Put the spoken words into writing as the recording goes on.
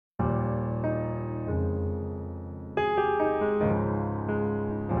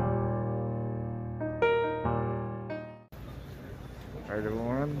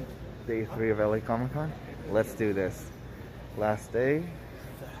day 3 of LA Comic Con. Let's do this. Last day.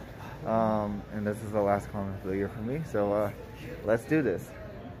 And this is the last comic of the year for me. So let's do this.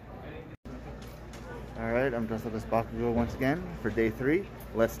 Alright, I'm dressed up as Bakugo once again for day 3.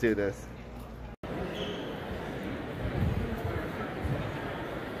 Let's do this.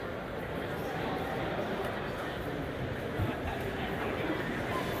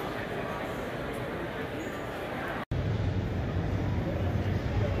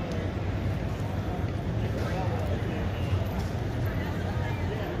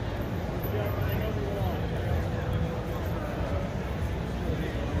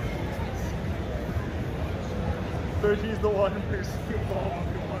 He's the one who's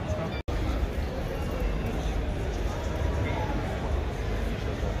involved in one time.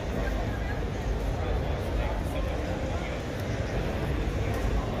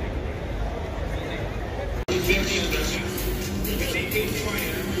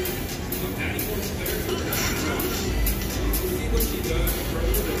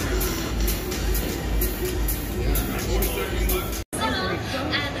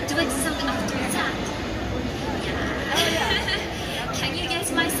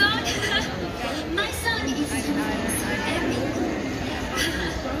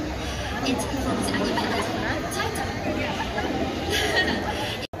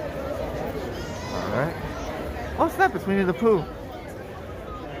 Alright. What's that between the Pooh?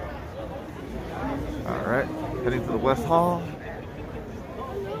 Alright. Heading to the West Hall.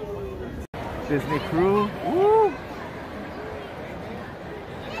 Disney crew. Woo!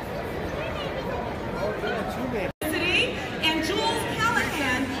 And Jules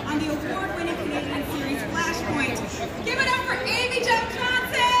Callahan on the award-winning Canadian series Flashpoint. Give it up for Amy Johnson!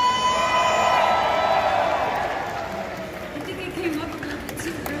 I think I came up a little bit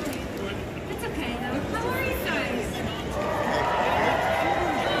too early. It's okay though. How are you guys?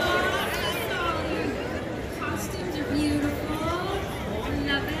 Oh, your costumes are beautiful.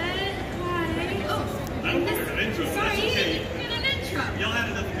 Love it. Hi. Oh, I'm an intro. sorry, That's okay. you're in an intro. Y'all had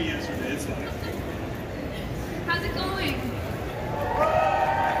enough of me yesterday. It's fine. How's it going?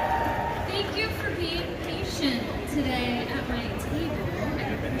 Thank you for being patient today at my table. I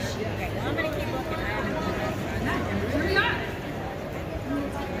appreciate it. I'm going to keep looking at it. Here we are.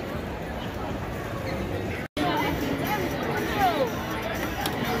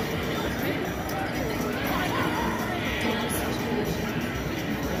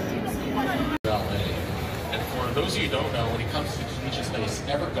 And for those of you who don't know, when it comes to convention space,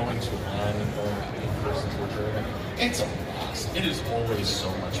 ever going to one or in person to a tournament, it's a blast. It is always so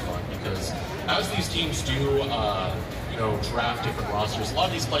much fun because as these teams do, draft different rosters, a lot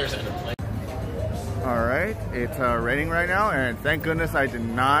of these players end up playing. Alright, it's raining right now, and thank goodness I did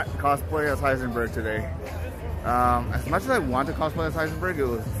not cosplay as Heisenberg today. As much as I want to cosplay as Heisenberg, it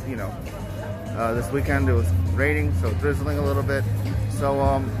was, this weekend it was raining, so drizzling a little bit.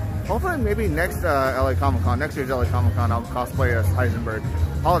 So, hopefully maybe next LA Comic Con, next year's LA Comic Con, I'll cosplay as Heisenberg.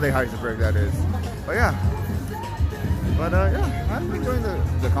 Holiday Heisenberg, that is. But yeah. Yeah, I'm enjoying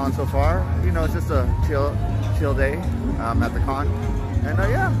the con so far. It's just a chill day at the con. And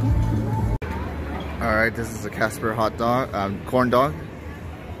yeah. Alright, this is a Casper hot dog, corn dog.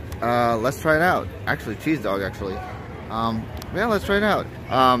 Let's try it out. Actually, cheese dog, actually. Yeah, let's try it out.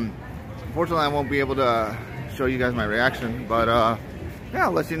 Unfortunately, I won't be able to show you guys my reaction, but yeah,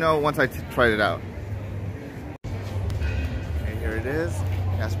 I'll let you know once I tried it out. Okay, here it is.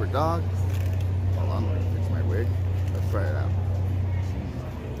 Casper dog. Hold on, let me fix my wig. Let's try it out.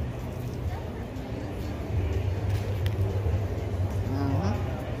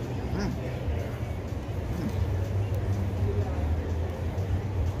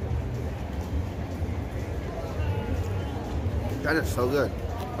 That is so good.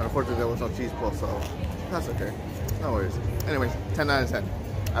 But unfortunately there was no cheese pull, so that's okay. No worries. Anyways, 10 out of 10.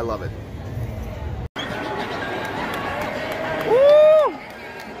 I love it. Woo!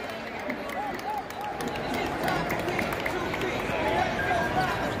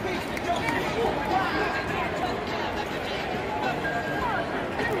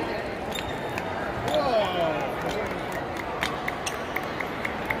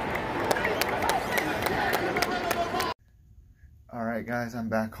 Alright guys, I'm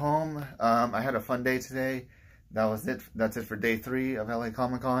back home. I had a fun day today. That was it. That's it for day 3 of LA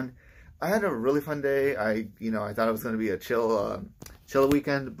Comic Con. I had a really fun day. I thought it was going to be a chill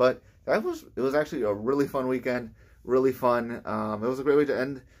weekend, but it was actually a really fun weekend. Really fun. It was a great way to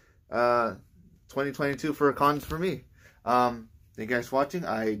end 2022 for cons for me. Thank you guys for watching.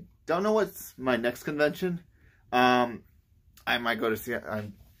 I don't know what's my next convention. I might go to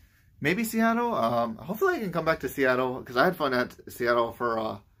Seattle. Maybe Seattle. Hopefully I can come back to Seattle because I had fun at Seattle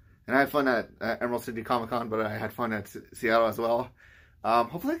for And I had fun at Emerald City Comic Con, but I had fun at Seattle as well.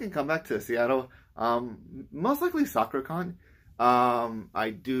 Hopefully I can come back to Seattle. Most likely SakuraCon. I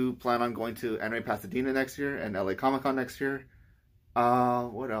do plan on going to Anime Pasadena next year and LA Comic Con next year.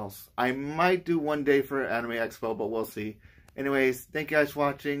 What else? I might do one day for Anime Expo, but we'll see. Anyways, thank you guys for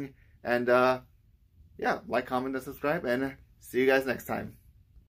watching. And yeah, like, comment, and subscribe. And see you guys next time.